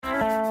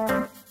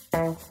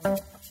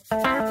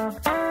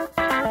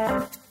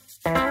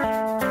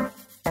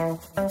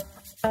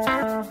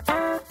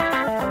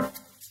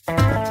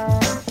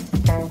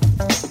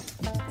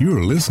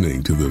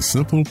listening to the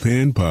Simple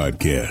Pin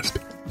Podcast,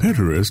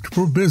 Pinterest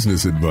for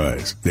business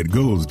advice that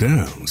goes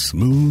down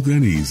smooth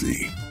and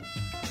easy.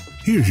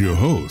 Here's your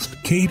host,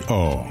 Kate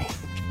Ahl.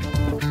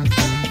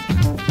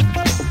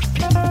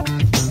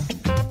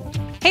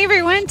 Hey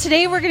everyone,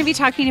 today we're going to be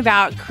talking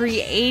about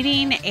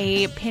creating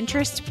a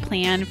Pinterest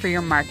plan for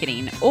your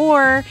marketing,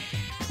 or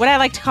what I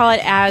like to call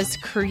it as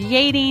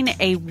creating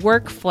a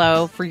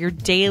workflow for your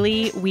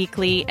daily,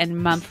 weekly,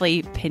 and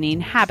monthly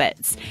pinning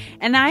habits.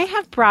 And I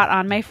have brought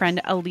on my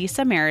friend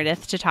Elisa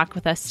Meredith to talk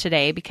with us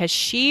today because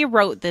she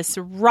wrote this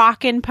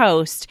rockin'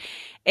 post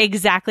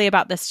exactly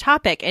about this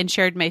topic and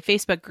shared my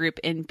Facebook group,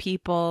 and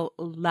people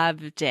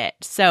loved it.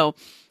 So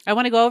I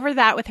want to go over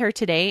that with her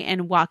today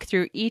and walk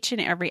through each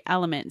and every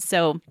element.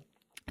 So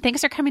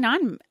thanks for coming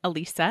on,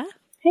 Elisa.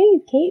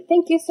 Hey, Kate,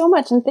 thank you so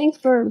much. And thanks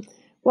to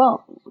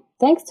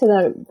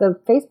the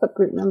Facebook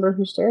group member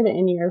who shared it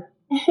in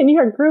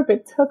your group.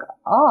 It took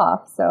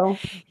off. So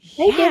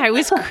thank you. It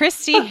was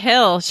Christy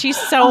Hill. She's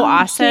so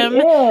awesome.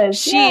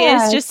 She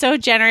is just so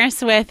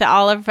generous with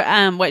all of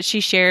what she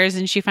shares,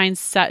 and she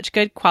finds such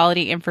good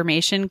quality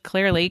information,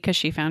 clearly, because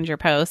she found your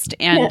post.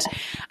 And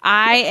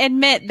I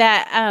admit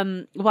that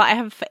while I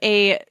have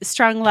a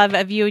strong love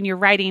of you and your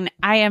writing,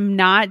 I am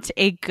not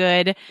a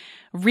good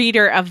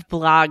reader of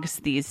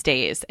blogs these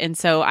days. And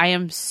so I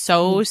am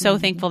so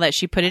thankful that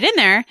she put it in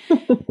there,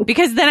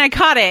 because then I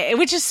caught it,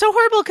 which is so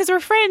horrible because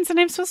we're friends and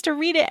I'm supposed to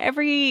read it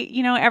every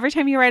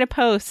time you write a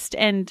post.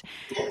 And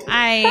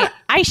I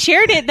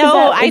shared it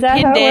though. Is that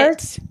pinned how it it.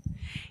 Works?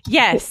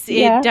 Yes,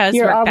 it does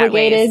You're work that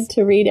way. You're obligated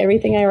to read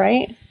everything I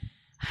write?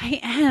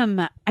 I am.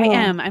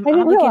 I'm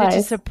obligated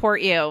to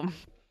support you.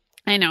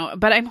 I know,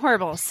 but I'm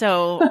horrible.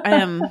 So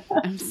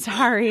I'm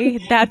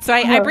sorry. That's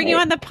why I bring you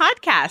on the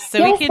podcast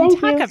so we can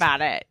talk about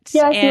it.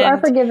 Yes, you are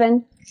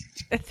forgiven.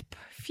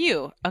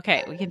 Phew.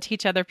 Okay, we can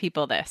teach other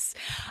people this.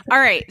 All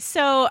right.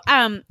 So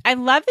I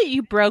love that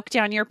you broke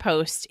down your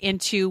post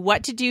into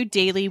what to do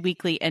daily,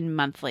 weekly, and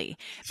monthly.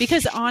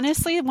 Because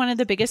honestly, one of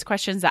the biggest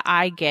questions that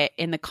I get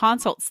in the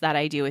consults that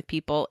I do with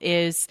people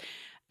is,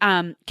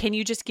 can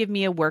you just give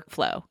me a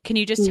workflow? Can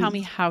you just tell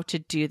me how to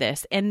do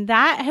this? And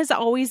that has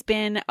always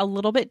been a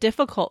little bit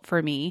difficult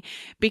for me,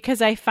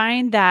 because I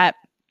find that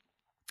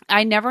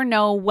I never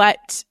know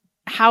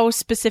how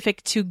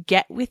specific to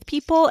get with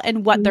people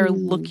and what they're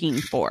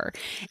looking for.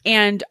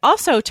 And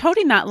also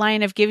toting that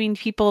line of giving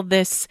people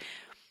this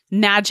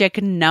magic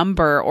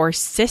number or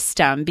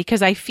system,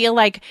 because I feel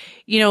like,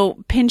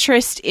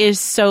 Pinterest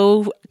is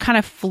so kind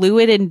of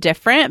fluid and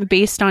different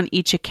based on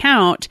each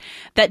account,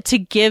 that to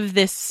give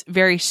this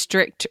very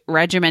strict,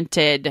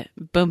 regimented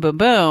boom, boom,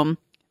 boom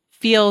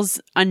feels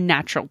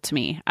unnatural to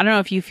me. I don't know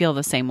if you feel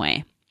the same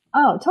way.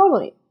 Oh,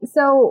 totally.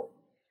 So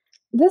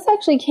this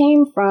actually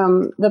came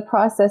from the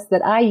process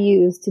that I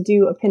use to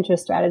do a Pinterest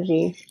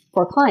strategy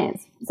for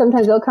clients.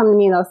 Sometimes they'll come to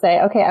me and they'll say,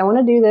 okay, I want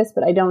to do this,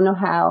 but I don't know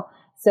how.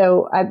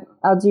 So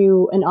I'll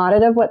do an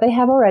audit of what they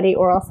have already,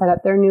 or I'll set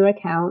up their new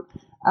account.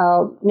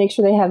 I'll make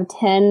sure they have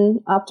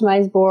 10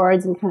 optimized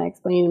boards and kind of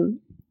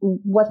explain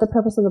what the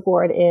purpose of the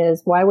board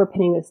is, why we're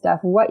pinning this stuff,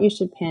 what you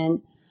should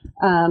pin.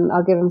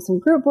 I'll give them some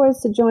group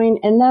boards to join.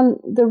 And then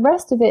the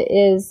rest of it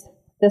is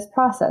this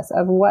process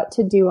of what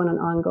to do on an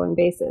ongoing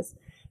basis.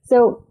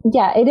 So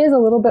yeah, it is a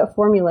little bit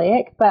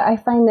formulaic, but I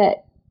find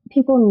that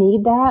people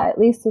need that at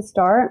least to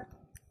start.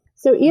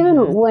 So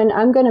even when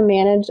I'm going to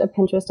manage a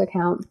Pinterest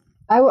account,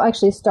 I will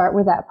actually start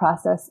with that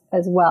process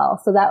as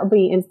well. So that will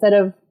be, instead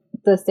of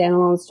the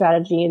standalone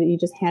strategy that you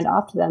just hand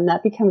off to them,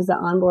 that becomes the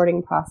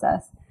onboarding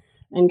process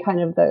and kind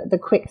of the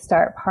quick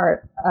start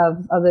part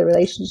of the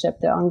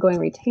relationship, the ongoing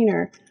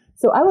retainer.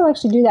 So I will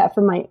actually do that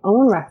for my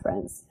own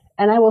reference.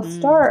 And I will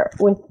start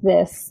with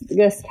this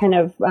kind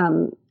of,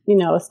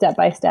 step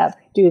by step,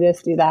 do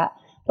this, do that.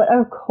 But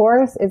of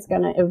course, it's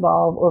going to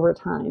evolve over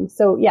time.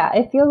 So yeah,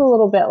 it feels a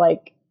little bit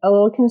like a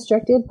little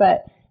constricted,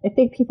 but I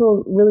think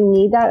people really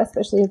need that,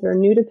 especially if they're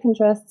new to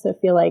Pinterest, to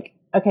feel like,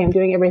 okay, I'm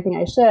doing everything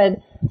I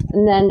should.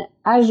 And then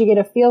as you get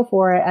a feel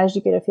for it, as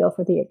you get a feel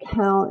for the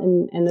account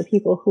and the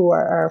people who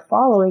are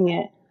following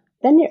it,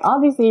 then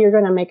you're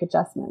going to make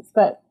adjustments.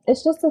 But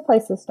it's just a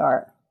place to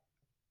start.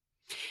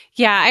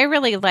 Yeah, I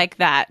really like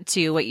that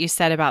too, what you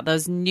said about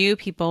those new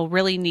people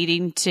really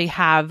needing to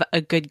have a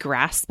good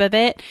grasp of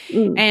it.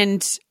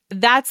 And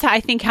that's,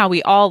 I think, how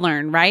we all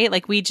learn, right?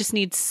 Like we just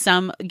need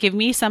give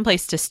me some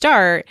place to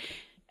start,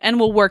 and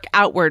we'll work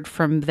outward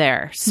from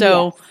there.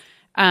 So,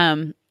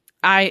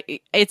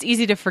 it's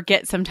easy to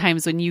forget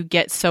sometimes when you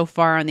get so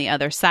far on the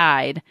other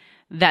side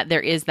that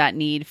there is that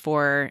need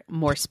for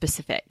more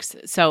specifics.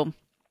 So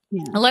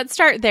let's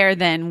start there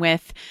then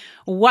with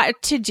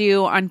what to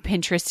do on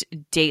Pinterest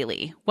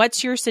daily.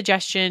 What's your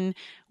suggestion?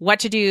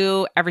 What to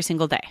do every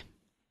single day?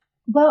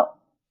 Well,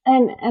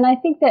 and I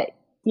think that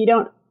you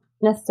don't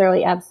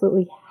necessarily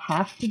absolutely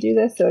have to do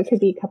this. So it could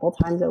be a couple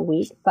times a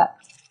week, but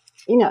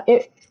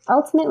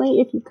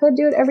ultimately, if you could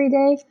do it every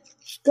day,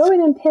 go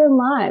in and pin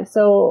live.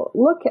 So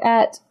look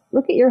at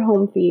your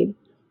home feed,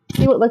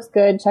 see what looks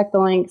good, check the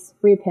links,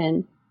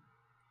 repin.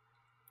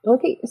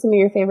 Look at some of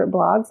your favorite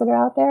blogs that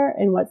are out there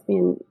and what's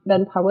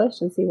been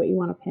published, and see what you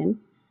want to pin.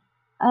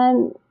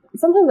 And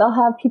sometimes I'll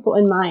have people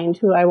in mind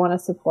who I want to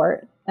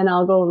support, and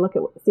I'll go and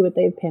see what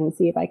they've pinned,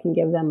 see if I can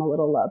give them a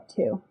little love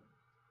too.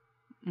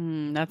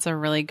 That's a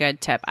really good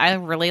tip. I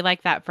really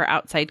like that for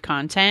outside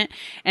content,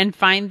 and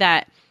find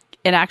that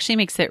it actually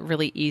makes it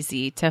really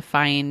easy to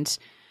find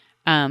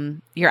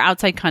your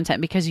outside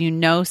content because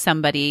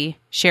somebody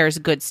shares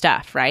good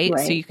stuff, right?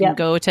 So you can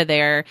go to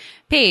their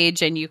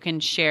page and you can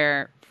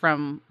share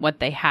from what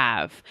they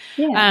have.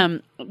 Yeah.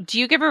 Do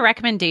you give a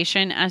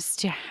recommendation as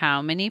to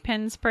how many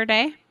pins per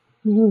day?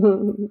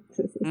 This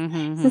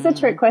is a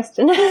trick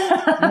question.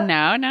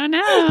 No.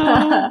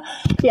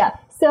 Yeah.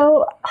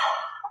 So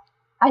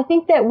I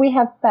think that we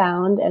have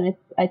found, and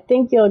I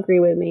think you'll agree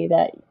with me,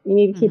 that you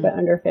need to keep it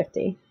under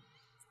 50.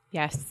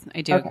 Yes,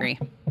 I do agree.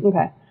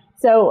 Okay.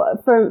 So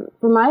for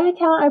my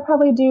account, I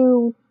probably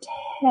do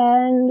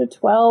 10 to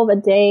 12 a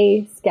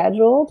day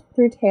scheduled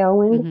through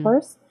Tailwind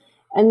first.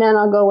 And then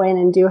I'll go in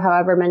and do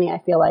however many I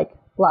feel like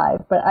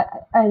live. But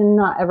I'm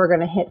not ever going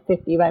to hit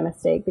 50 by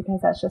mistake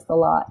because that's just a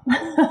lot.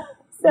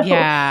 So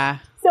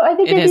I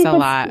think it is a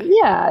lot.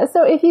 Yeah.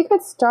 So if you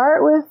could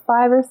start with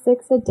 5 or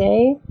 6 a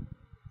day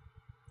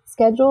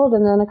scheduled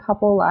and then a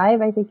couple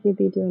live, I think you'd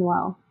be doing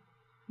well.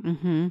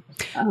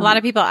 A lot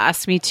of people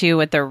ask me too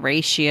what the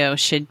ratio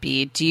should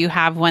be. Do you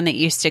have one that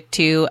you stick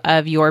to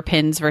of your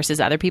pins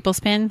versus other people's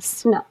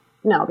pins?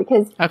 No,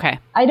 because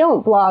I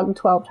don't blog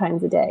 12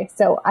 times a day.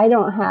 So I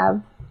don't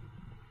have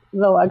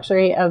the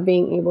luxury of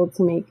being able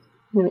to make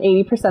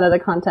 80% of the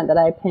content that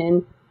I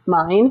pin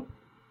mine.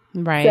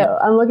 Right. So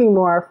I'm looking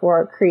more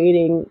for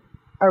creating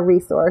a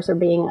resource or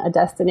being a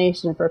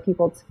destination for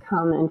people to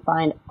come and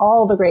find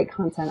all the great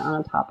content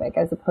on a topic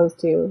as opposed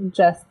to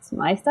just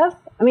my stuff.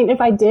 I mean, if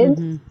I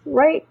did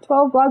write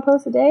 12 blog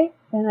posts a day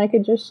and I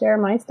could just share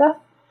my stuff,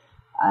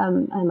 I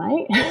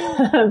might,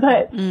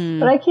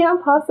 but I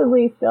can't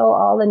possibly fill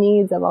all the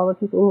needs of all the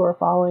people who are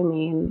following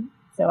me. And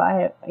so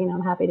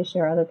I'm happy to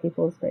share other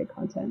people's great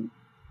content.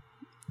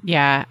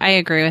 Yeah, I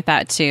agree with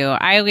that too.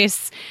 I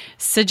always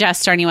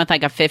suggest starting with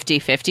like a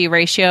 50-50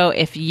 ratio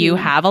if you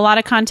have a lot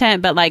of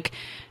content, but like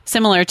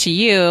similar to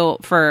you,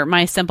 for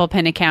my Simple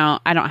Pin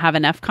account, I don't have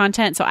enough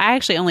content. So I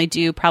actually only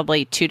do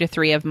probably 2 to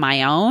 3 of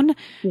my own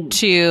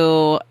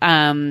to,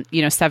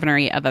 7 or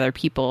 8 of other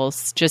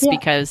people's just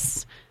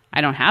because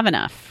I don't have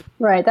enough.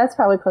 Right. That's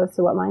probably close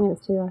to what mine is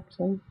too,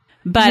 actually.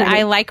 But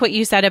I like what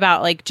you said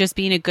about like just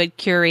being a good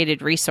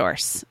curated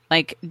resource.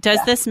 Like, does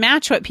this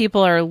match what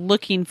people are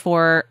looking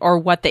for or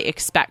what they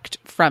expect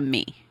from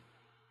me?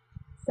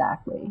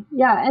 Exactly.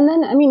 Yeah. And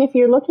then, I mean, if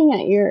you're looking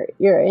at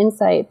your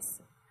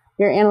insights,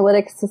 your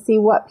analytics to see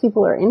what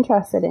people are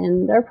interested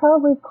in, there are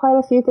probably quite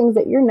a few things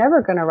that you're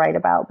never going to write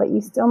about, but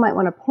you still might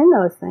want to pin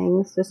those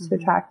things just to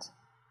attract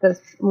those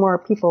more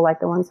people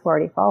like the ones who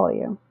already follow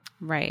you.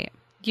 Right.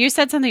 You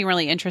said something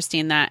really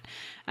interesting that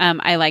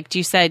I liked.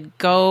 You said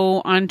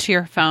go onto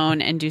your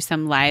phone and do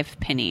some live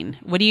pinning.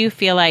 What do you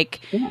feel like,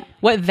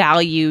 what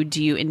value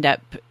do you end up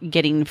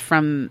getting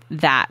from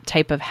that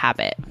type of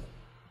habit?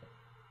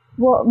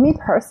 Well, me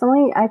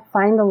personally, I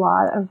find a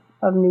lot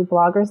of new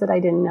bloggers that I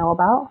didn't know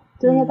about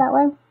doing it that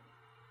way.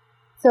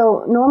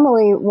 So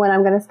normally when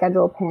I'm going to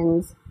schedule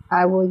pins,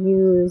 I will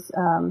use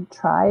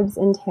Tribes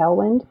in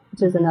Tailwind,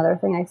 which is another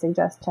thing I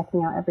suggest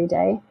checking out every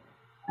day.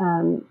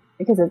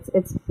 Because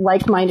it's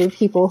like-minded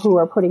people who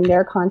are putting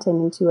their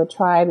content into a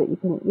tribe that you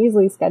can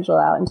easily schedule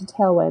out into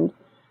Tailwind.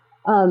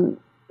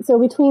 So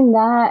between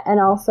that and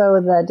also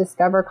the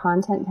Discover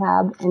Content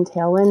tab in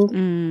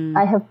Tailwind,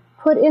 I have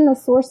put in the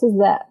sources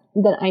that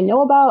I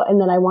know about and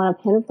that I want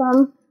to pin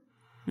from.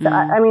 So,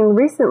 I mean,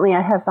 recently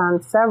I have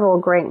found several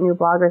great new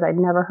bloggers I'd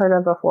never heard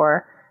of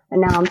before,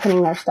 and now I'm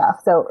pinning their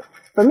stuff. So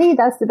for me,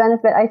 that's the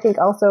benefit. I think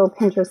also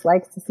Pinterest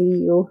likes to see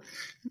you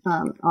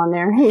on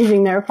there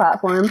using their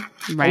platform.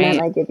 Right. And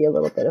that might give you a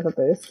little bit of a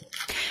boost.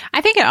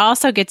 I think it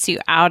also gets you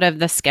out of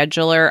the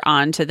scheduler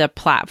onto the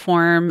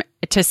platform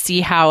to see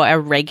how a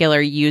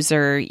regular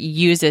user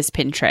uses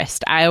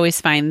Pinterest. I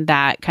always find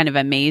that kind of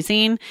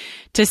amazing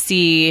to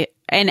see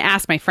and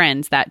ask my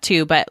friends that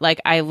too. But like,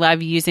 I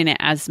love using it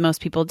as most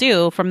people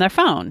do from their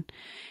phone.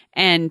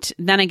 And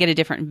then I get a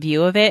different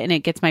view of it and it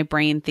gets my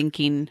brain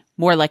thinking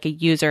more like a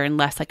user and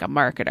less like a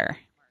marketer.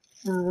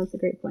 Oh, that's a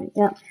great point.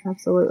 Yeah,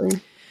 absolutely.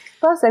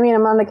 Plus, I mean,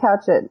 I'm on the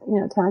couch at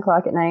 10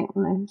 o'clock at night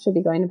when I should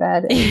be going to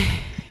bed. And,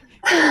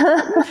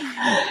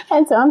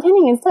 and so I'm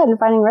pinning instead and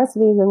finding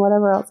recipes and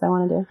whatever else I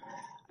want to do.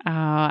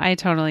 Oh, I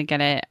totally get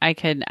it. I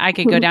could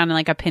go down in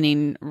like a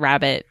pinning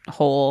rabbit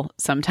hole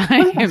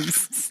sometimes.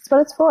 That's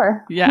what it's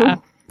for. Yeah.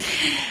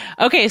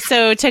 Okay,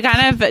 so to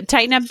kind of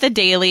tighten up the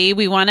daily,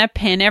 we want to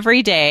pin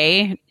every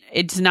day.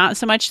 It's not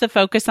so much the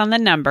focus on the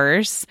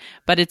numbers,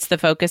 but it's the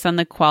focus on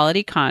the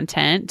quality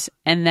content.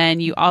 And then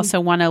you also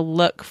want to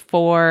look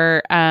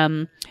for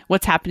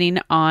what's happening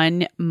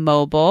on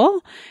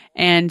mobile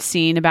and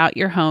seeing about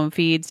your home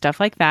feed, stuff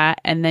like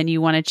that. And then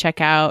you want to check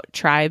out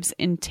Tribes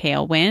in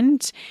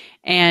Tailwind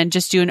and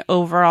just do an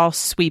overall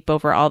sweep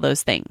over all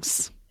those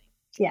things.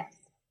 Yes.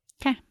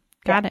 Okay,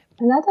 got it.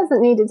 And that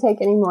doesn't need to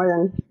take any more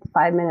than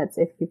 5 minutes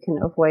if you can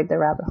avoid the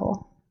rabbit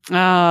hole.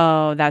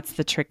 Oh, that's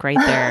the trick right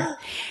there.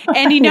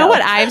 And you know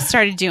what I've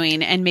started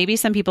doing, and maybe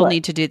some people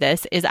need to do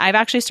this, is I've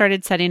actually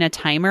started setting a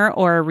timer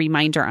or a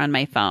reminder on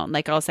my phone.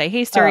 Like I'll say,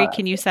 hey, Siri,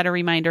 can you set a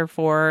reminder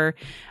for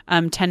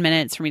 10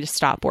 minutes for me to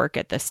stop work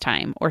at this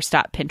time or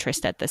stop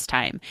Pinterest at this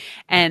time?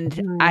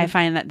 And I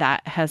find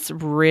that has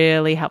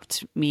really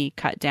helped me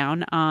cut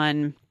down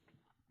on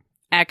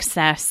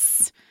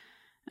excess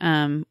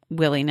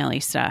willy-nilly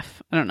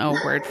stuff. I don't know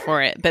a word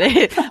for it, but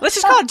let's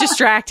just call it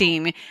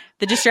distracting.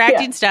 The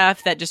distracting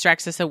stuff that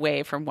distracts us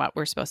away from what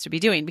we're supposed to be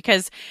doing.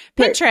 Because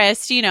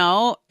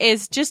Pinterest,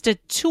 is just a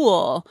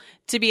tool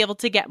to be able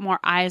to get more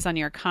eyes on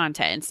your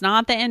content. It's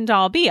not the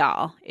end-all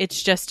be-all.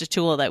 It's just a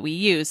tool that we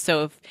use.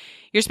 So if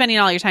you're spending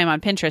all your time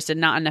on Pinterest and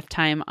not enough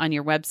time on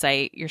your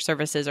website, your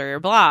services, or your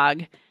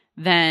blog,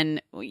 then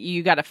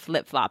you got to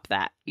flip-flop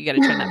that. You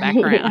got to turn that back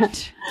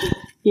around.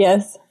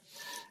 Yes.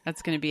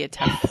 That's going to be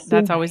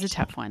that's always a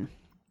tough one.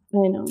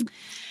 I know.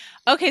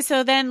 Okay,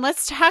 so then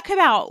let's talk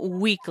about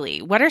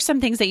weekly. What are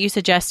some things that you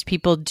suggest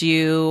people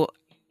do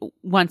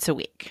once a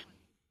week?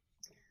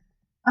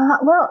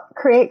 Well,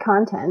 create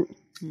content,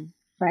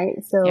 right?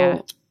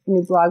 So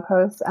new blog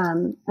posts.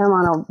 I'm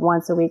on a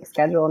once a week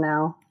schedule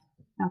now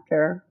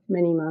after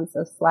many months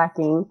of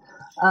slacking.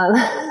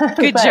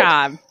 Good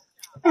job.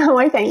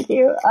 Why, thank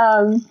you.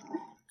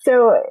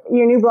 So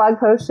your new blog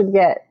post should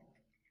get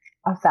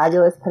a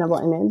fabulous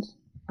pinnable image.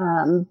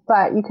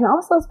 But you can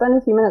also spend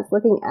a few minutes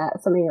looking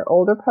at some of your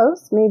older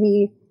posts.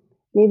 Maybe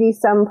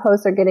some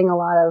posts are getting a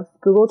lot of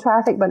Google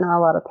traffic, but not a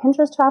lot of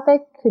Pinterest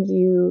traffic. Could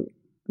you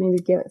maybe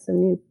give it some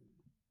new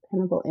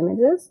pinnable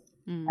images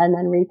and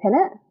then repin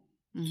it?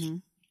 Mm-hmm.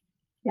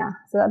 Yeah.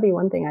 So that'd be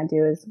one thing I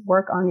do is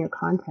work on your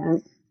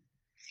content,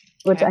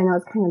 which I know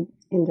is kind of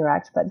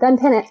indirect, but then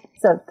pin it.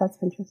 So that's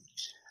Pinterest.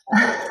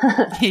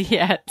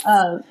 Yes.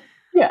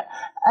 Yeah.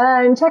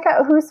 And check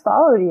out who's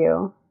followed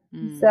you.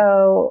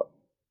 So,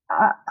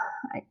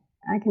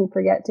 I can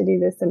forget to do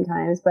this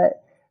sometimes,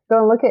 but go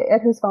and look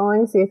at who's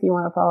following, see if you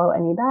want to follow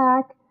any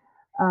back.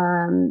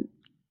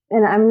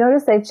 And I've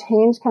noticed they've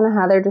changed kind of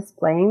how they're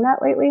displaying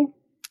that lately.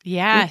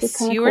 Yes,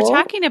 you were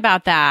talking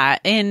about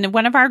that in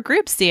one of our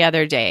groups the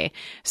other day.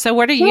 So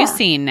what are you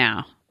seeing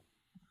now?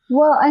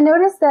 Well, I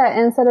noticed that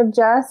instead of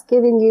just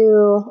giving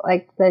you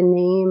like the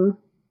name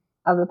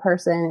of the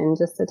person and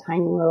just a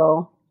tiny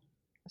little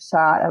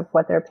shot of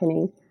what they're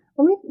pinning,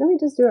 let me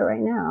just do it right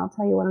now. I'll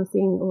tell you what I'm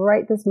seeing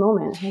right this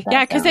moment.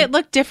 Yeah, because it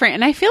looked different.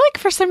 And I feel like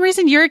for some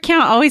reason your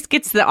account always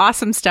gets the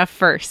awesome stuff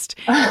first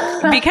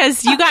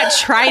because you got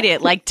tried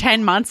it like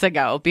 10 months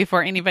ago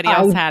before anybody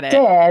else had it.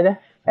 I did.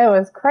 It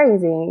was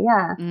crazy.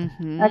 Yeah.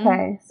 Mm-hmm.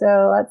 Okay.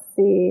 So let's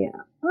see.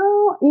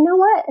 Oh, you know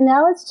what?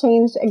 Now it's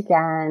changed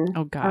again.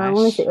 Oh, gosh.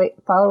 Let me see. Wait,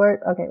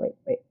 follower. Okay,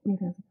 wait.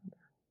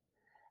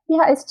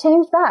 Yeah, it's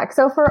changed back.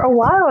 So for a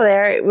while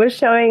there, it was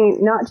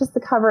showing not just the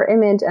cover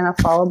image and a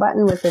follow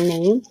button with the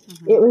name.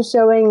 Mm-hmm. It was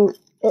showing,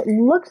 it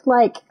looked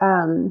like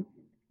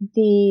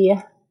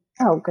the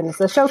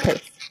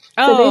showcase.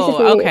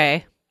 Oh,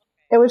 okay.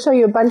 It would show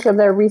you a bunch of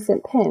their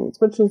recent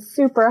pins, which was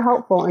super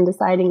helpful in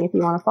deciding if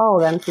you want to follow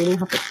them. So you didn't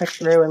have to click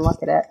through and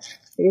look at it.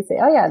 So you say,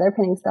 oh yeah, they're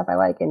pinning stuff I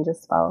like, and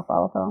just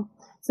follow.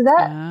 So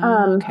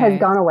that has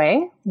gone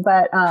away,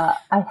 but I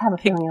have a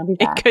feeling it'll be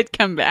back. It could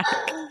come back.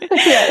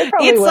 Yeah,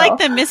 it's like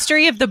the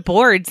mystery of the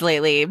boards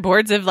lately.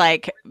 Boards have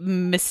like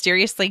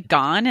mysteriously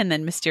gone and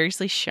then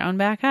mysteriously shown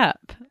back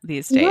up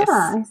these days. Yeah,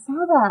 I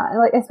saw that.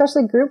 Like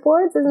especially group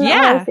boards, isn't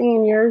that what I see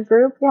in your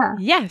group? Yeah.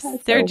 Yes,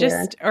 they're just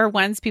weird. Or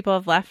ones people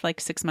have left like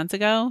 6 months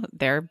ago.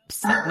 They're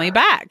suddenly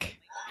back.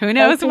 Who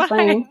knows why?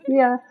 Funny.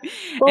 Yeah.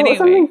 Well,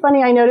 something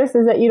funny I noticed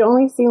is that you'd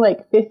only see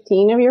like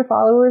 15 of your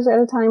followers at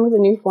a time with a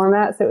new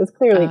format. So it was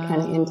clearly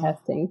kind of in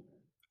testing.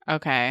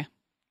 Okay.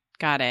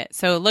 Got it.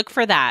 So look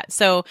for that.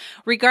 So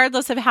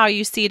regardless of how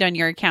you see it on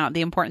your account,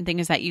 the important thing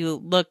is that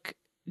you look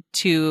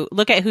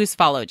at who's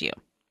followed you.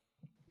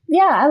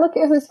 Yeah. I look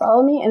at who's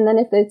followed me. And then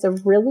if it's a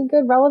really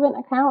good relevant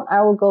account,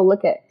 I will go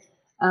look at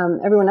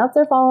everyone else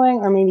they're following,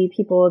 or maybe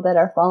people that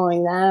are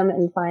following them,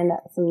 and find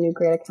some new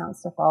great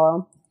accounts to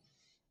follow.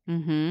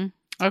 Mm-hmm.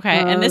 Okay.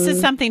 And this is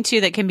something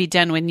too that can be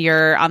done when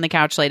you're on the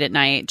couch late at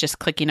night, just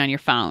clicking on your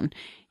phone.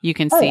 You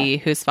can see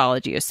who's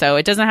followed you. So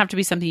it doesn't have to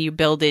be something you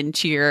build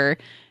into your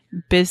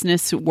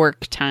business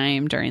work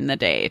time during the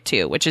day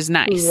too, which is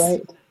nice.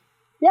 Right.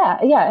 Yeah.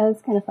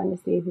 It's kind of fun to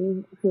see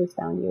who's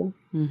found you.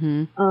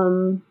 Mm-hmm.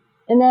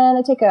 And then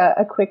I take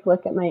a quick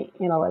look at my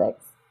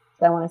analytics.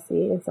 So I want to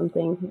see if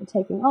something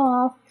taking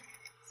off.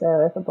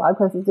 So if a blog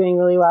post is doing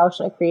really well,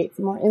 should I create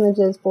some more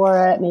images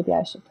for it? Maybe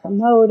I should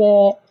promote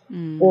it.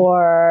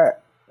 Or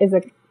is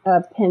a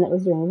pin that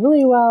was doing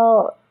really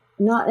well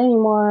not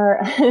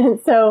anymore?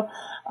 So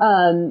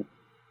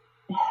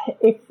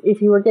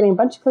if you were getting a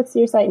bunch of clicks to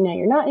your site and now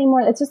you're not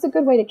anymore, it's just a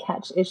good way to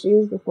catch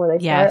issues before they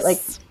start.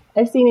 Like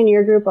I've seen in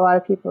your group, a lot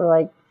of people are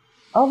like,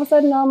 all of a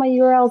sudden all my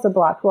URLs are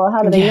blocked. Well,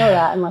 how do they know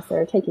that unless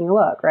they're taking a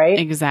look, right?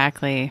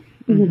 Exactly.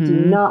 You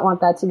do not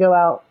want that to go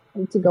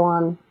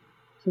on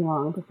too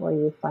long before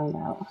you find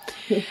out.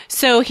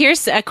 So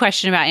here's a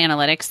question about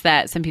analytics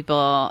that some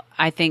people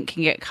I think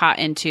can get caught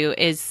into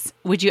is,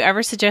 would you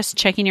ever suggest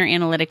checking your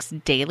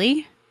analytics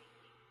daily?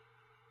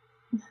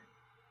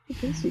 I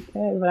guess you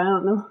could, but I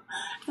don't know.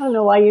 I don't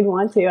know why you'd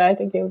want to. I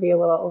think it would be a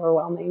little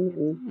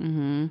overwhelming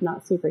and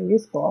not super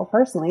useful.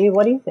 Personally,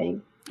 what do you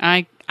think?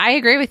 I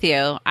agree with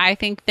you. I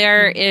think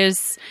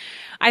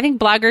I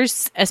think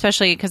bloggers,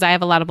 especially because I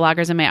have a lot of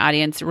bloggers in my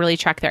audience, really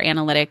track their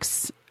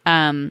analytics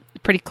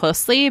pretty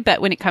closely.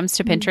 But when it comes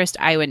to Pinterest,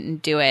 I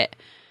wouldn't do it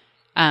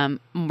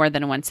more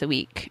than once a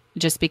week,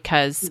 just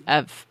because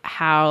of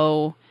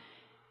how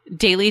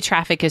daily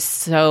traffic is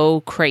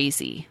so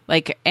crazy.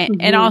 Like,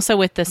 and also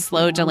with the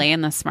slow delay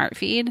in the smart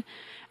feed,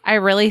 I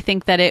really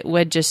think that it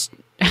would just,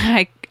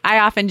 I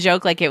often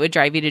joke like it would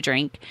drive you to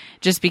drink,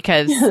 just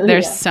because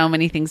there's so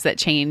many things that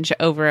change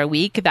over a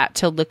week, that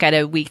to look at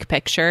a week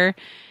picture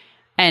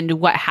and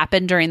what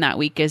happened during that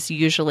week is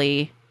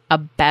usually a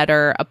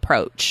better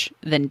approach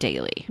than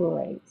daily.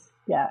 Right.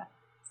 Yeah.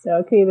 So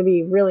it could either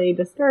be really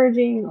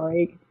discouraging, or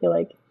you could feel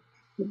like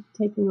you're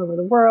taking over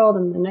the world,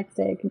 and the next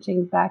day it could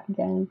change back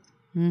again.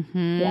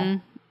 Yeah.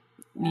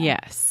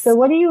 Yes. So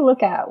what do you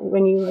look at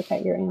when you look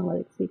at your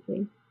analytics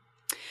weekly?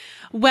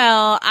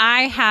 Well,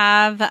 I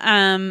have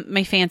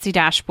my fancy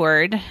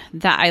dashboard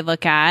that I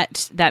look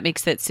at that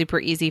makes it super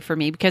easy for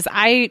me, because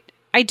I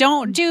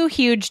don't do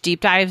huge deep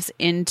dives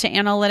into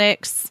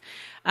analytics,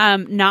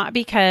 not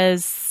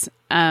because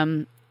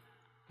I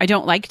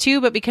don't like to,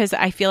 but because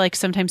I feel like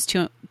sometimes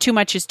too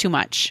much is too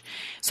much.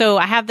 So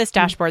I have this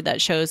dashboard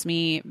that shows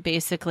me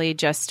basically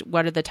just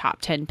what are the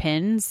top 10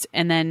 pins,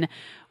 and then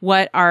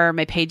what are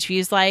my page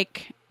views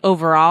like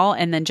overall,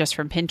 and then just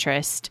from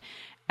Pinterest.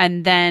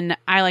 And then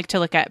I like to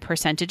look at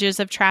percentages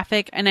of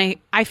traffic. And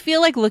I feel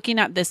like looking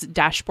at this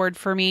dashboard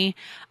for me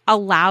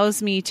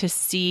allows me to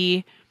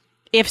see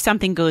if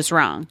something goes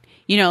wrong.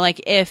 You know,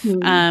 like if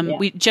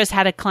we just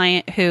had a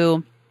client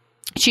who,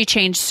 she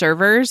changed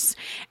servers,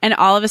 and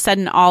all of a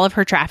sudden all of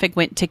her traffic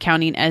went to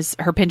counting as,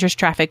 her Pinterest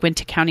traffic went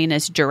to counting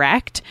as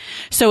direct.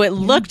 So it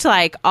looked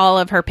like all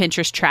of her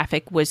Pinterest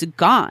traffic was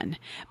gone,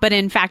 but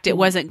in fact it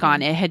wasn't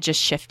gone. It had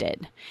just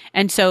shifted.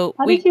 And so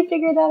how did you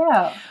figure that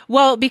out?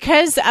 Well,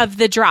 because of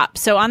the drop.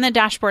 So on the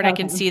dashboard, I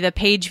can see the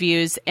page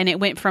views, and it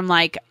went from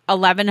like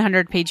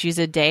 1,100 page views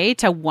a day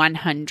to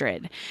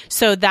 100.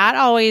 So that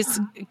always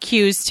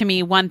cues to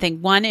me one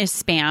thing. One is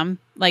spam.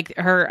 Like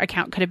her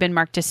account could have been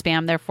marked as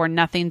spam, therefore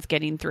nothing's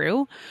getting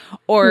through.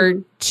 Or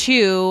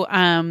two,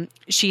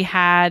 she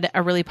had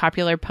a really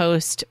popular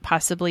post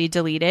possibly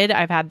deleted.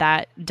 I've had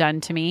that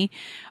done to me.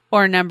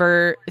 Or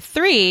number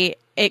three,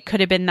 it could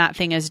have been that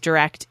thing is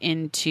direct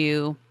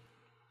into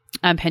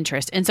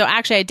Pinterest. And so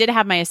actually I did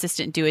have my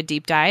assistant do a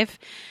deep dive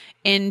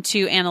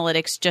into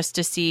analytics just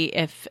to see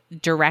if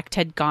direct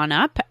had gone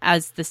up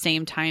as the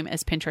same time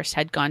as Pinterest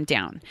had gone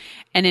down.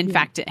 And in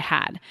fact, it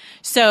had.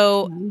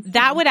 So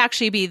that would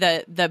actually be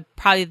the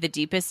probably the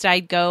deepest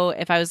I'd go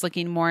if I was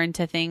looking more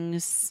into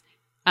things.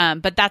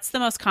 But that's the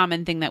most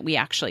common thing that we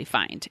actually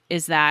find,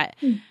 is that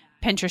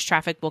Pinterest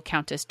traffic will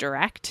count as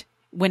direct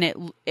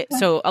when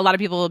so a lot of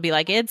people will be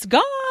like, it's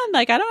gone.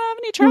 Like, I don't have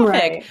any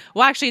traffic. Right.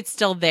 Well, actually it's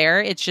still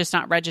there. It's just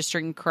not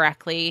registering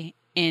correctly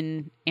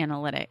in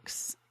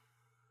analytics.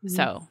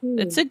 So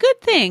it's a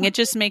good thing. It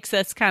just makes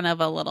us kind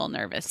of a little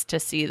nervous to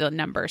see the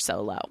number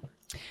so low.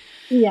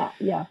 Yeah,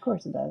 of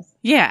course it does.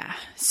 Yeah.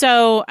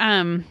 So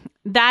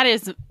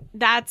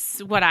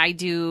that's what I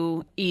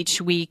do each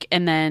week.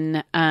 And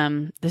then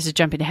this is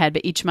jumping ahead,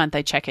 but each month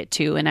I check it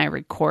too, and I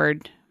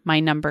record my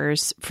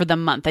numbers for the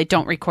month. I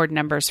don't record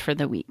numbers for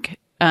the week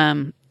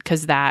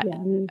because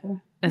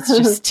it's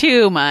just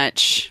too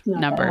much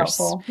numbers.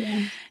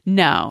 Yeah.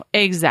 No,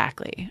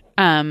 exactly.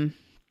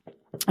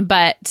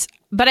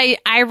 But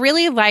I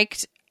really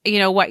liked,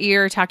 what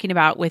you're talking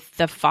about with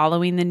the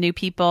following the new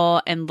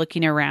people and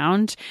looking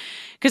around.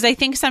 Because I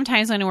think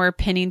sometimes when we're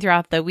pinning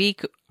throughout the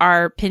week,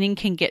 our pinning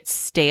can get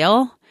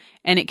stale,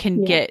 and it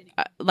can get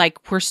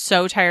like, we're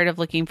so tired of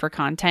looking for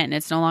content and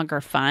it's no longer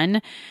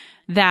fun,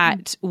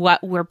 that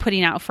what we're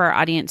putting out for our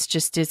audience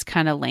just is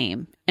kind of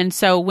lame. And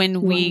so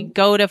when we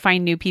go to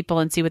find new people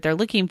and see what they're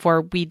looking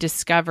for, we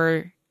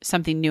discover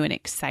something new and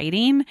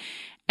exciting.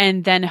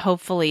 And then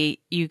hopefully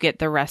you get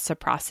the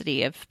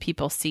reciprocity of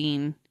people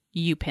seeing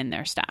you pin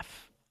their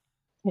stuff.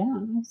 Yeah,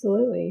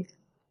 absolutely.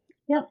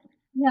 Yep.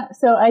 Yeah.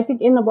 So I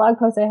think in the blog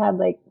post I had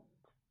like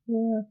 4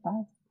 or 5,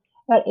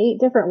 about 8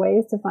 different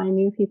ways to find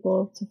new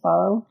people to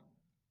follow.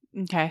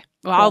 Okay.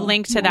 Well, I'll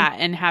link to that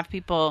and have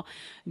people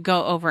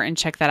go over and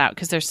check that out,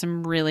 because there's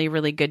some really,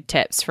 really good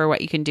tips for what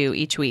you can do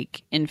each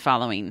week in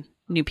following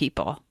new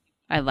people.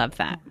 I love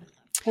that.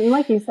 And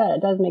like you said,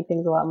 it does make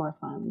things a lot more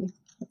fun.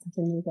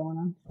 Something new going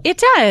on. It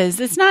does.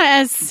 It's not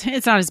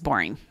as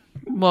boring.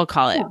 We'll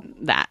call it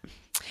that.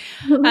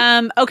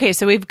 Okay,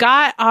 so we've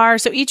got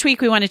so each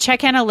week we want to check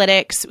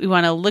analytics. We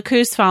want to look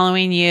who's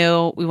following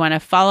you. We want to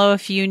follow a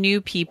few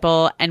new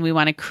people, and we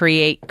want to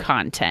create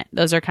content.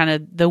 Those are kind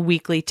of the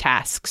weekly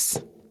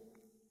tasks.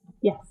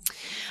 Yes.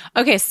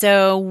 Okay,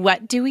 so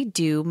what do we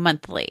do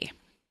monthly?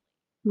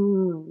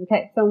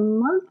 Okay, so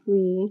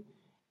monthly,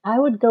 I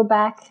would go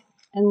back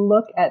and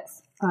look at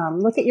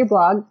your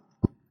blog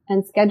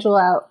and schedule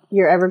out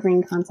your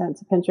evergreen content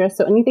to Pinterest.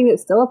 So anything that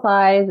still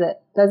applies,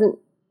 that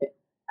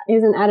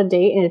isn't out of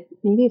date, and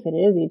maybe if it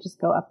is, you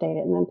just go update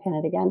it and then pin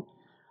it again.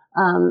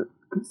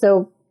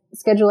 So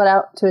schedule it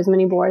out to as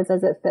many boards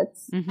as it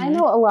fits. I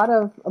know a lot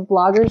of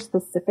bloggers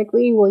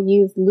specifically will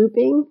use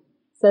looping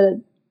so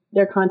that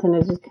their content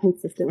is just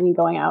consistently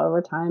going out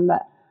over time.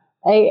 But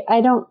I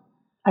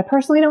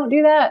personally don't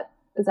do that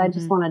because I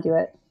just want to do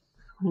it.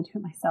 I want to do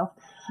it myself.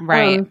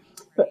 Right.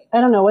 But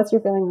I don't know. What's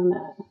your feeling on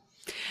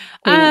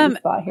that?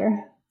 Spot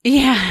here.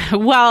 Yeah.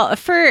 Well,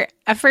 for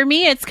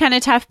me, it's kind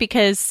of tough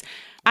because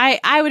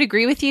I would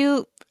agree with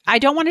you. I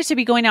don't want it to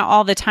be going out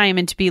all the time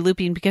and to be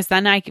looping because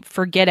then I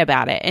forget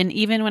about it. And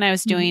even when I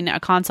was doing a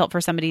consult for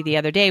somebody the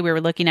other day, we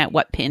were looking at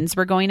what pins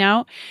were going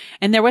out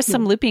and there was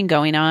some looping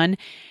going on.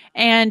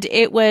 And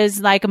it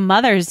was like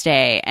Mother's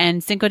Day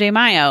and Cinco de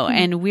Mayo,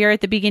 and we're at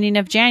the beginning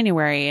of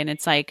January. And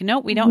it's like,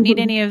 nope, we don't need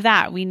any of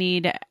that. We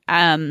need,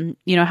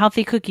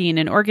 healthy cooking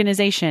and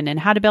organization and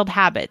how to build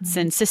habits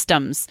and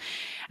systems.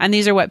 And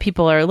these are what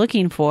people are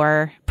looking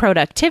for,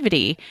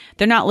 productivity.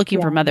 They're not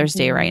looking for Mother's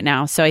Day right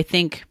now. So I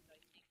think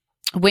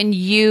when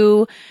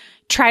you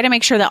try to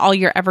make sure that all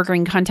your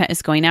evergreen content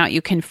is going out,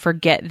 you can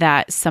forget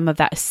that some of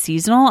that is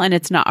seasonal and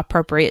it's not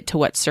appropriate to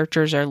what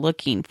searchers are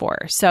looking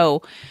for.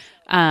 So,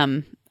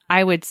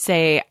 I would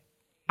say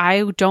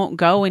I don't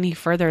go any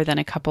further than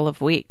a couple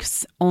of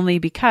weeks, only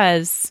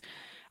because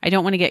I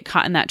don't want to get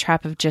caught in that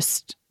trap of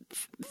just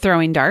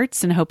throwing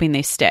darts and hoping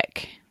they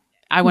stick.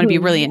 I want to be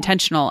really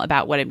intentional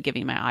about what I'm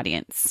giving my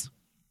audience.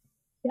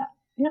 Yeah,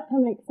 that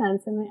makes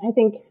sense. And I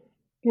think,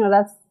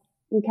 that's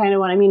kind of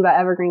what I mean by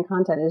evergreen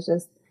content is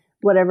just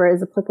whatever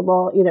is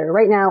applicable either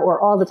right now or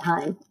all the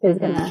time is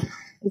gonna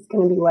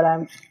be what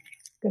I'm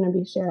going to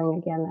be sharing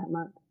again that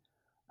month.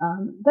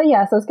 But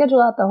yeah, so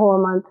schedule out the whole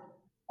month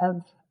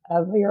of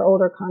your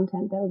older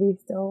content that would be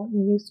still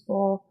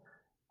useful.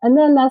 And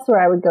then that's where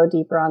I would go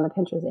deeper on the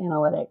Pinterest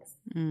analytics.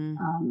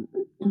 And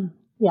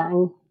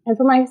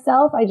for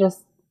myself, I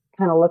just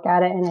kind of look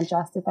at it and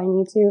adjust if I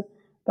need to.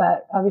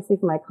 But obviously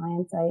for my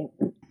clients, I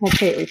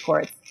create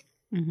reports.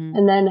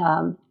 And then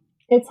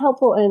it's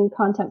helpful in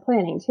content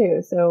planning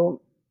too. So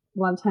a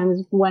lot of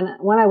times when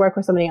I work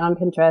with somebody on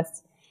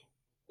Pinterest,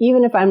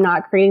 even if I'm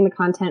not creating the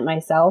content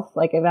myself,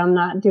 like if I'm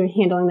not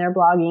handling their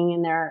blogging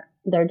and their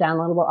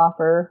downloadable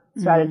offer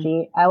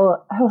strategy, I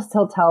will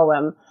still tell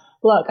them,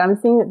 look, I'm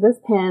seeing that this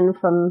pin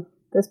from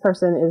this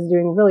person is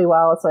doing really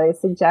well. So I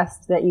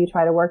suggest that you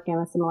try to work in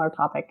a similar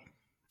topic.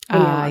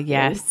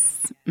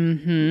 Yes.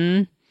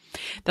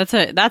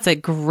 That's a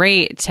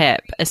great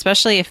tip,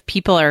 especially if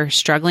people are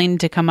struggling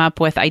to come up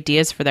with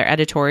ideas for their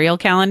editorial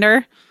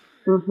calendar.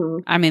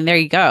 I mean, there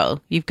you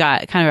go. You've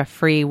got kind of a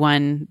free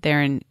one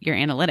there in your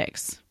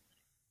analytics.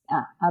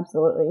 Yeah,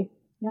 absolutely.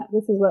 Yeah,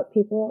 this is what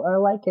people are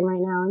liking right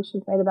now and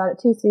should write about it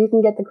too. So you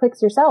can get the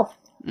clicks yourself.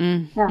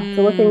 Yeah,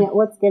 so looking at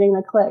what's getting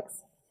the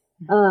clicks.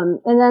 And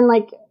then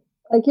like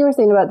you were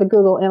saying about the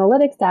Google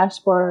Analytics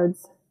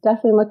dashboards,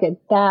 definitely look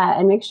at that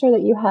and make sure that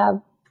you have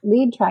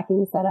lead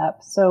tracking set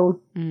up. So,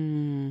 if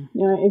you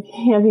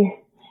have your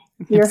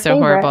I'm so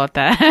horrible at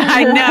that.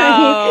 I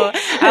know.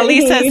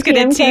 Alisa's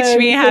going to teach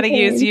me how to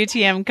use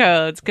UTM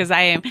codes because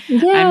I am.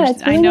 Yeah,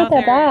 it's really not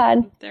that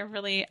bad. They're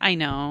really. I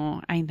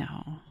know.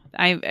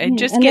 I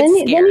just and get then,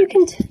 scared. Then you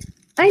can.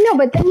 I know,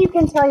 but then you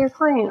can tell your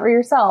client or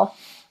yourself,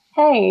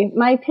 "Hey,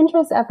 my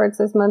Pinterest efforts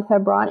this month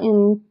have brought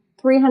in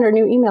 300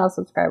 new email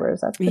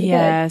subscribers. That's pretty good."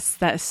 Yes,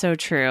 that's so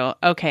true.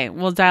 Okay,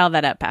 we'll dial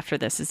that up after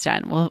this is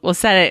done. We'll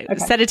set it.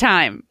 Okay. Set a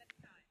time.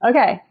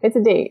 Okay, it's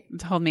a date.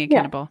 Hold me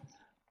accountable.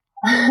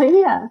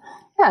 Yeah.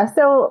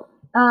 So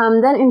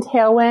then in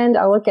Tailwind,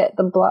 I'll look at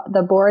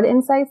the board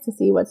insights to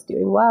see what's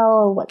doing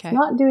well, what's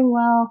not doing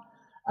well.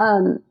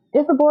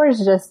 If a board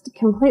is just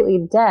completely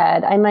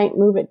dead, I might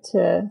move it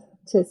to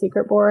a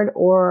secret board,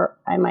 or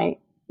I might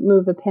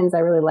move the pins I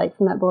really like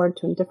from that board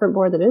to a different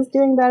board that is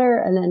doing better,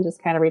 and then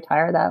just kind of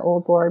retire that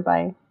old board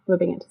by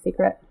moving it to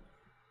secret.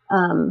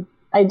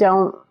 I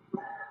don't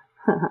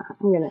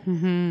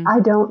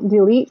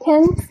delete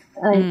pins.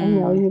 I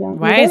know you don't.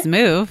 Wise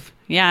move.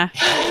 Yeah.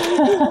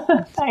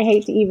 I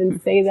hate to even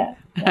say that.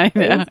 I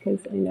know. Because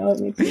I know it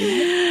makes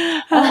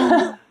me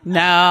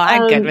No,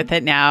 I'm good with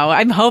it now.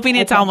 I'm hoping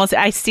it's almost,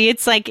 I see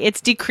it's like it's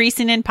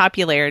decreasing in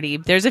popularity.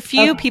 There's a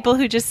few people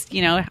who just,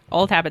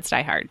 old habits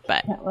die hard,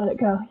 but. Can't let it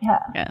go.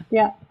 Yeah.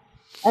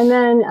 And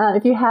then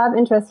if you have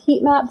interest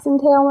heat maps in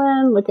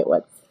Tailwind, look at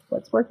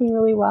what's working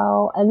really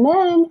well. And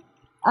then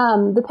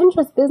the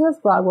Pinterest business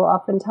blog will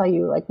often tell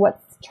you like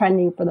what's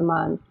trending for the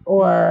month,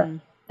 or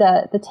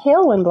the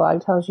Tailwind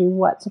blog tells you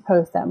what to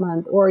post that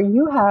month, or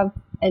you have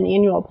an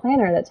annual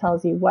planner that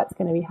tells you what's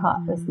going to be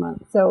hot this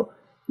month. So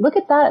look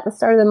at that at the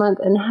start of the month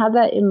and have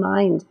that in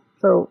mind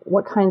for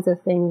what kinds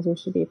of things you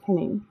should be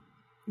pinning.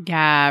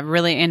 Yeah,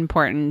 really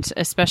important,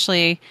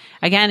 especially,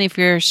 again, if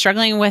you're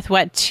struggling with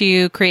what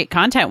to create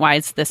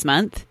content-wise this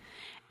month,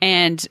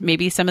 and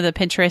maybe some of the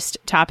Pinterest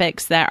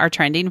topics that are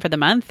trending for the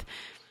month,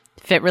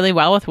 fit really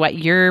well with what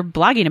you're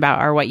blogging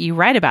about or what you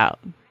write about.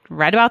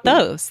 Write about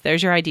those.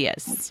 There's your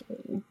ideas.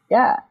 Absolutely.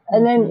 Yeah.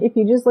 And then if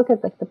you just look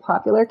at like the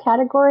popular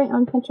category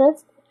on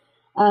Pinterest,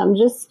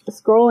 just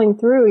scrolling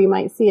through, you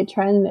might see a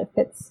trend that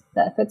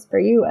fits for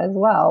you as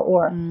well,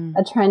 or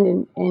a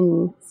trend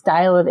in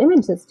style of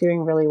image that's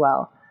doing really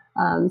well.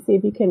 See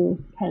if you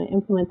can kind of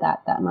implement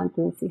that month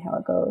and see how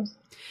it goes.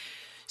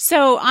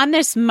 So on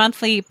this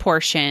monthly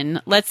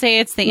portion, let's say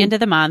it's the end of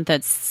the month,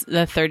 it's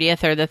the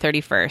 30th or the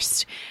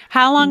 31st.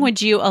 How long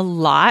would you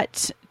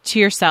allot to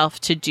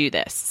yourself to do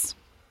this?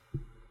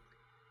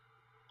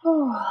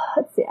 Oh,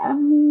 let's see.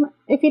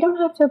 If you don't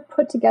have to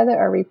put together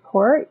a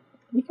report,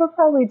 you could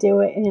probably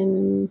do it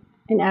in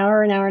an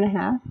hour and a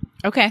half.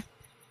 Okay.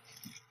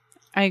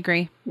 I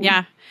agree.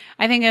 Yeah.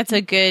 I think that's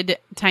a good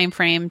time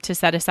frame to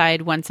set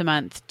aside once a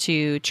month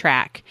to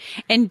track.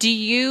 And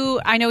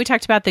I know we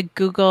talked about the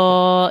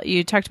Google,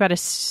 you talked about a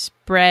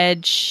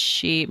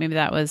spreadsheet. Maybe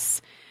that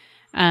was,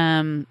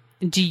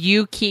 do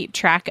you keep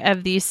track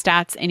of these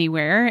stats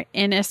anywhere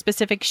in a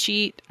specific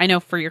sheet? I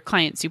know for your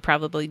clients you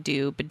probably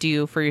do, but do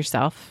you for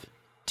yourself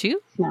too?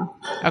 No.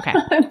 Okay.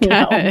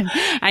 No.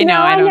 I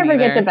know. I never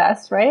get the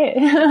best, right?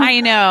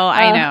 I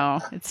know.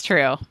 It's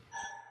true.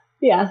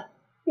 Yeah.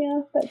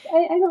 Yeah, but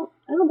I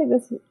don't think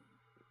this.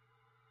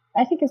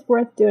 I think it's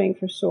worth doing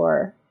for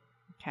sure.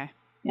 Okay.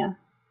 Yeah.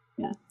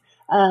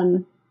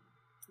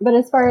 But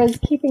as far as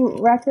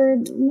keeping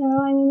record,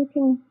 no. I mean, you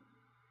can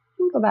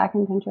go back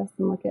in Pinterest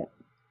and look at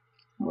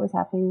what was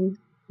happening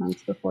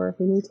months before if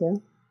you need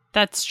to.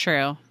 That's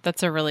true.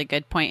 That's a really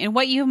good point. And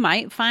what you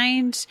might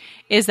find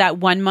is that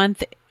 1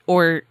 month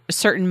or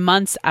certain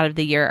months out of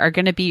the year are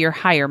going to be your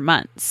higher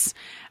months,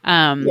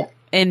 and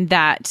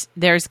that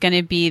there's going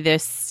to be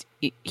this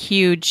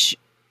huge,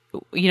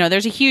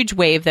 there's a huge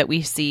wave that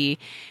we see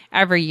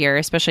every year,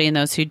 especially in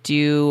those who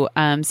do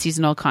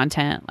seasonal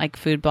content like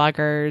food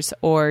bloggers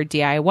or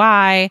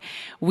DIY.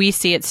 We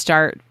see it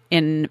start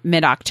in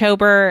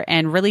mid-October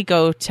and really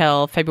go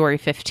till February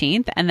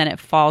 15th, and then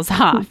it falls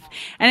off.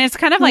 And it's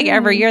kind of like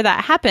every year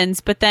that happens,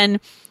 but then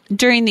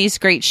during these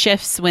great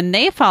shifts when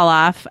they fall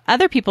off,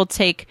 other people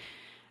take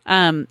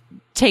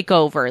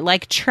over,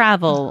 like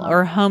travel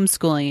or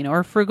homeschooling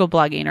or frugal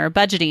blogging or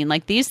budgeting.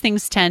 Like these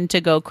things tend to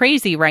go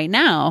crazy right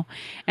now.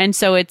 And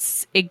so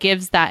it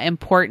gives that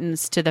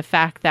importance to the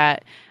fact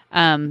that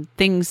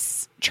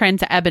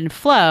trends ebb and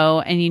flow,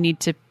 and you need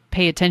to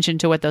pay attention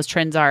to what those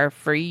trends are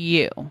for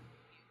you.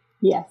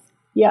 Yes.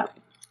 Yeah.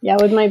 Yeah.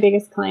 With my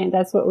biggest client,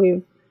 that's what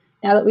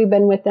now that we've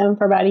been with them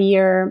for about a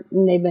year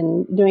and they've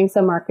been doing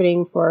some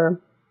marketing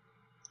for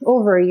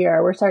over a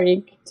year, we're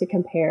starting to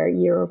compare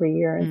year over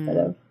year instead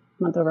of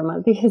month over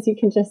month, because you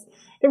can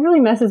it really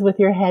messes with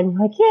your head.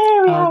 Like,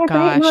 yeah, we had a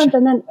great month.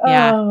 And then,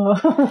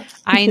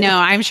 I know.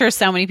 I'm sure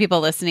so many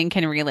people listening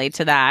can relate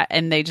to that,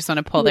 and they just want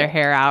to pull their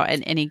hair out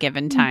at any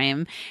given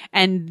time.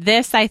 And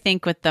this, I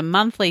think, with the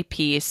monthly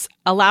piece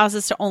allows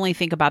us to only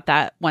think about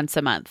that once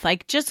a month.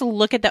 Like just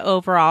look at the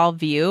overall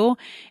view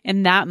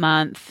in that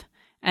month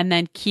and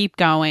then keep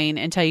going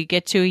until you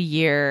get to a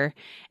year.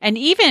 And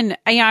even,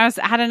 I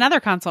had another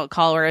consult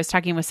call where I was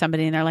talking with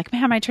somebody and they're like,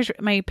 man, my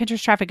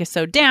Pinterest traffic is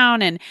so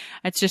down and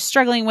it's just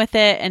struggling with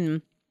it.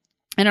 And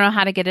I don't know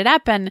how to get it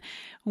up. And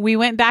we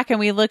went back and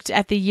we looked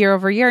at the year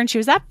over year and she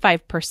was up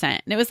 5%.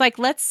 And it was like,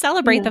 let's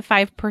celebrate the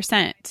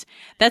 5%.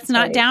 That's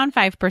not down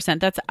 5%.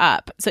 That's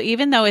up. So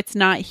even though it's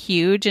not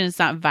huge and it's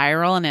not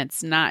viral and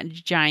it's not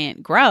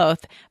giant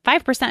growth,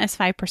 5% is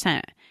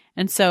 5%.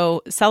 And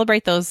so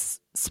celebrate those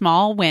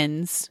small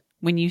wins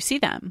when you see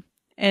them.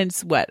 And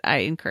it's what I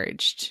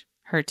encouraged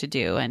her to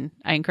do, and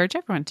I encourage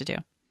everyone to do.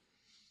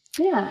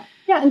 Yeah.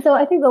 Yeah. And so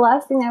I think the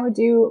last thing I would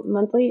do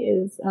monthly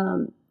is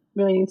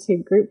relating to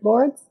group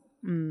boards.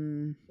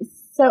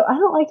 So I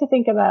don't like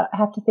to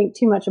have to think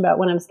too much about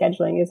when I'm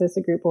scheduling. Is this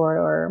a group board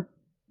or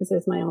is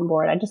this my own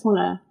board? I just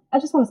want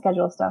to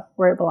schedule stuff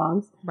where it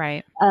belongs.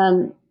 Right.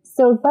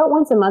 So about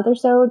once a month or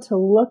so to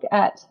look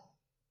at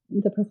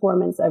the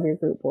performance of your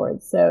group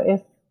boards. So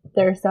if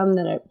there are some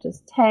that are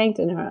just tanked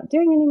and are not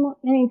doing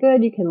any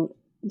good, you can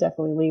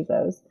definitely leave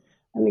those.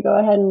 And we go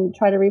ahead and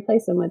try to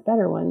replace them with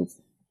better ones.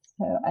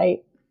 So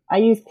I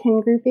use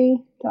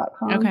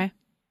pingroupie.com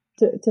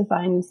to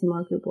find some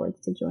more group boards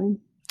to join.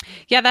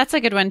 Yeah, that's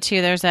a good one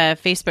too. There's a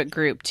Facebook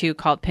group too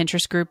called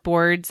Pinterest Group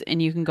Boards, and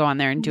you can go on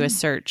there and do a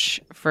search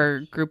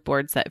for group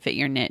boards that fit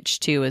your niche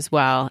too as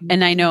well.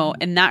 And I know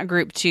in that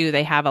group too,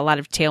 they have a lot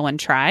of Tailwind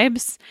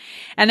tribes,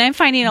 and I'm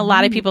finding a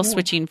lot of people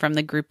switching from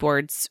the group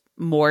boards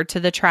more to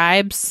the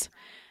tribes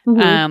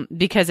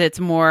because it's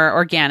more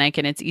organic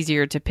and it's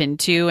easier to pin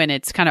to, and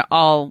it's kind of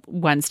all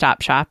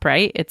one-stop shop,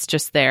 right? It's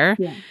just there.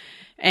 Yeah.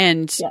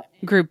 And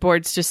group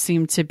boards just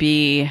seem to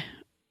be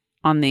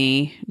on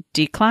the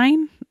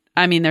decline.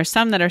 I mean, there's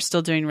some that are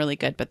still doing really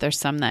good, but there's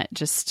some that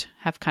just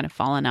have kind of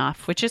fallen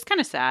off, which is kind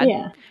of sad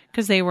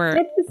because they were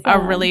a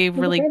really,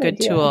 really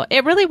good tool.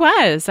 It really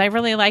was. I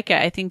really like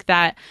it. I think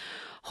that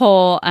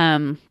whole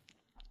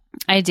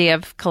idea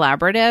of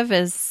collaborative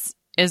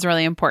is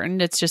really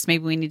important. It's just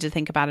maybe we need to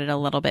think about it a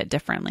little bit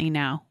differently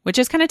now, which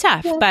is kind of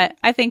tough, but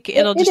I think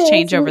it'll just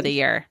change over the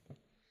year.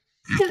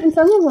 Yeah, and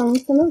some of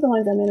the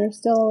ones I'm in are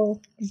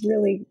still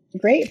really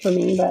great for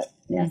me, but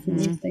yeah, some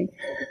of these things.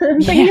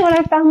 So you know what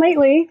I've found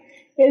lately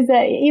is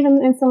that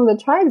even in some of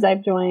the tribes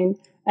I've joined,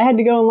 I had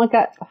to go and look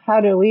up how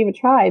to leave a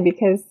tribe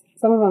because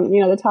some of them,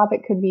 the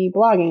topic could be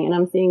blogging, and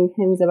I'm seeing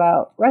pins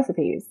about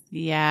recipes.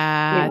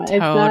 Yeah,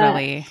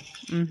 totally.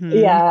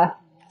 Yeah.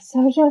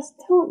 So just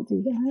don't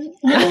do that.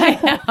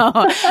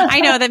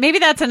 I know that maybe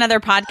that's another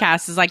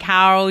podcast is like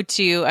how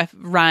to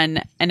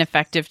run an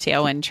effective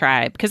Tailwind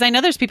tribe. Because I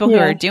know there's people who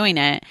are doing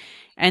it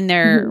and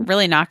they're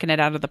really knocking it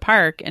out of the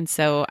park. And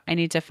so I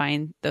need to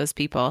find those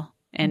people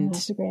and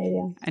that's a great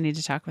idea. I need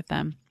to talk with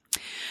them.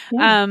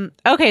 Yeah.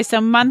 Okay. So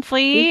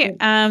monthly,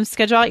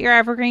 schedule out your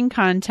evergreen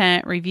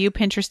content, review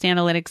Pinterest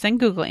analytics and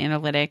Google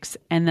Analytics,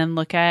 and then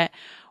look at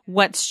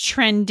what's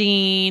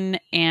trending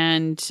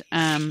and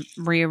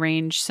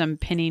rearrange some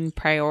pinning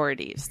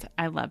priorities.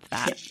 I love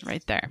that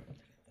right there.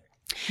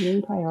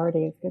 Pinning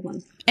priority is a good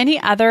one. Any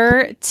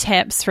other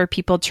tips for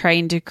people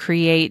trying to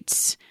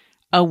create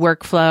a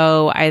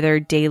workflow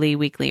either daily,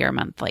 weekly, or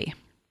monthly?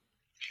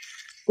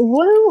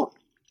 Well,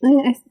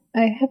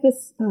 I have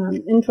this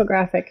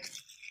infographic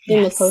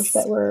in the post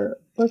that we're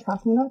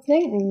talking about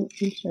today, and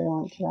I'm sure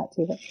I'll link to that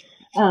too. But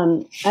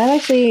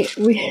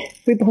we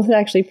both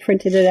actually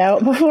printed it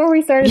out before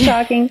we started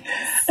talking.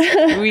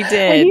 We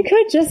did. You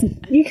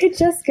could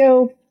just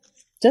go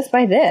just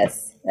by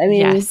this. I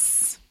mean,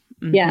 yes.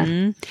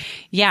 Mm-hmm.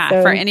 Yeah.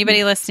 So, for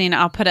anybody listening,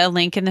 I'll put a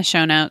link in the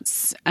show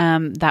notes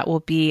that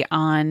will be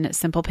on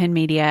Simple Pin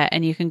Media,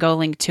 and you can go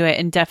link to it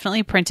and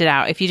definitely print it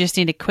out. If you just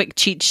need a quick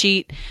cheat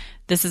sheet,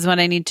 this is what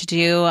I need to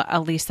do.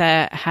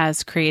 Elisa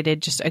has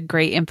created just a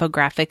great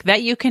infographic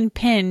that you can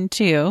pin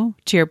to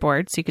your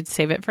board, so you could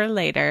save it for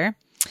later.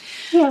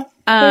 Yeah.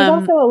 There's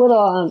also a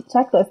little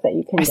checklist that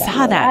you can download. I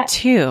saw that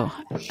too.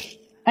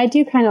 I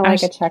do kind of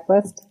like a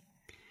checklist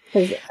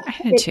because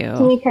it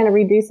to me kind of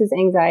reduces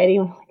anxiety.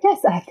 I'm like,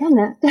 yes, I've done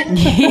that.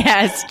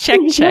 Yes,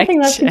 check.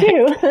 Nothing left to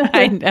do.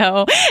 I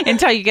know,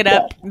 until you get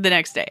up the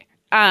next day.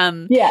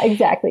 Yeah,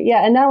 exactly.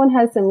 Yeah. And that one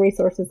has some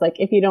resources like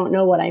if you don't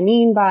know what I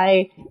mean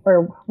by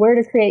or where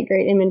to create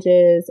great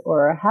images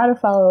or how to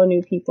follow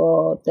new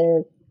people, there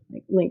are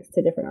links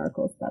to different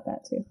articles about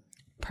that too.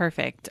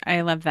 Perfect.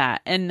 I love that.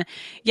 And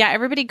yeah,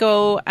 everybody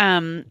go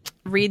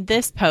read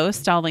this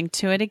post. I'll link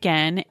to it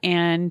again.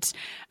 And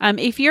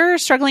if you're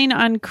struggling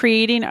on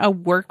creating a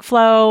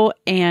workflow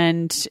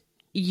and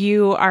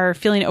you are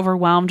feeling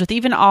overwhelmed with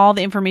even all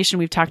the information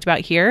we've talked about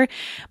here,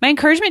 my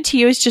encouragement to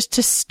you is just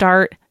to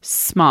start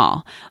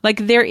small.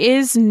 Like there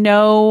is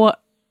no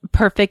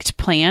perfect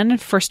plan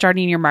for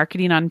starting your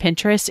marketing on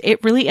Pinterest.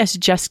 It really is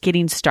just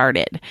getting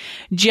started.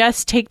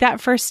 Just take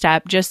that first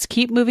step. Just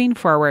keep moving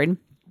forward.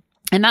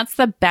 And that's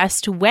the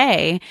best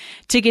way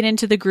to get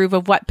into the groove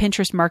of what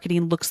Pinterest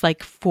marketing looks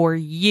like for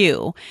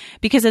you,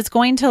 because it's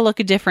going to look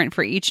different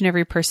for each and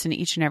every person,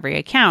 each and every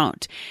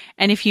account.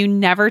 And if you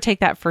never take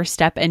that first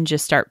step and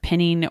just start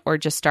pinning or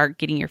just start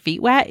getting your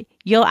feet wet,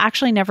 you'll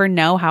actually never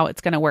know how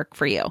it's going to work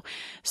for you.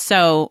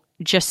 So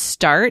just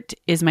start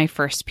is my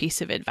first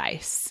piece of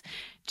advice.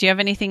 Do you have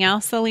anything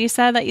else,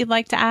 Elisa, that you'd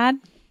like to add?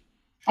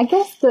 I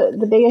guess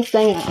the biggest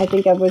thing I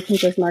think of with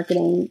Pinterest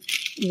marketing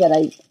that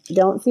I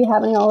don't see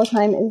happening all the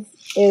time is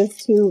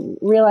to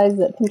realize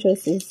that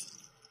Pinterest is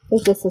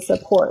just a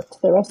support to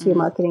the rest of your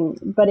marketing,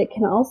 but it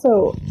can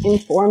also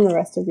inform the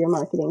rest of your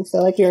marketing. So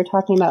like you were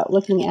talking about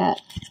looking at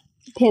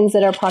pins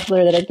that are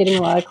popular, that are getting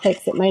a lot of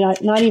clicks, it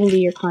might not even be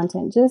your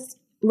content. Just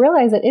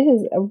realize that it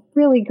is a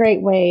really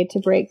great way to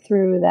break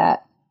through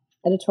that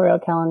editorial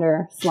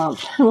calendar slump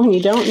when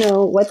you don't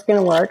know what's going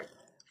to work.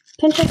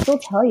 Pinterest will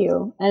tell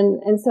you.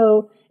 And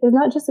so it's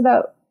not just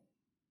about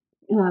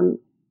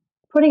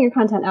putting your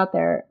content out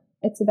there.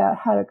 It's about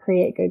how to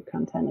create good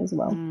content as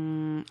well.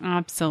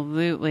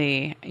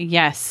 Absolutely.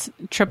 Yes.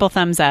 Triple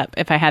thumbs up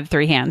if I had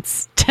 3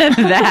 hands to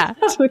that.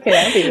 Okay,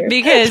 I'll be here.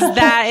 Because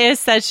that is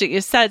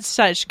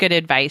such good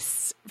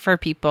advice for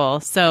people.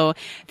 So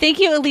thank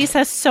you,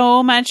 Elisa,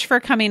 so much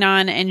for coming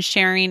on and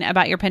sharing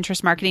about your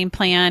Pinterest marketing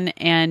plan.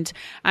 And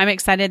I'm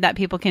excited that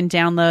people can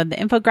download the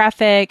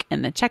infographic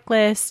and the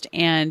checklist,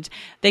 and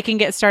they can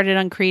get started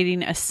on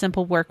creating a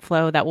simple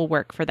workflow that will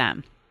work for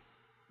them.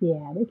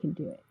 Yeah, they can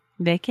do it.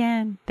 They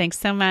can. Thanks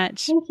so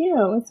much. Thank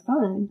you. It's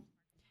fun.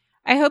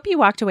 I hope you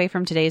walked away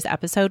from today's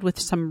episode with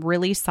some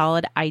really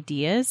solid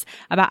ideas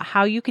about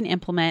how you can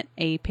implement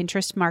a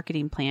Pinterest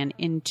marketing plan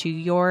into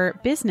your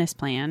business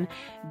plan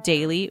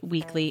daily,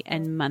 weekly,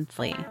 and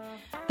monthly.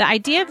 The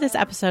idea of this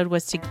episode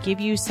was to give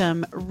you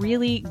some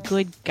really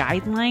good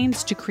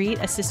guidelines to create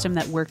a system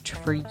that worked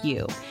for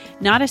you.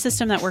 Not a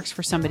system that works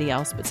for somebody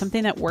else, but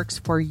something that works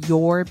for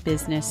your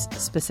business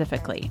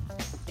specifically.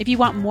 If you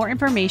want more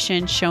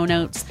information, show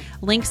notes,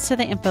 links to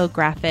the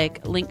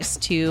infographic, links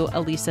to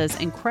Elisa's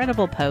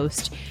incredible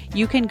post,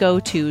 you can go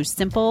to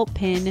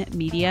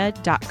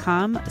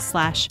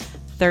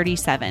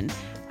simplepinmedia.com/37.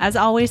 As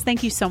always,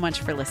 thank you so much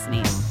for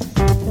listening.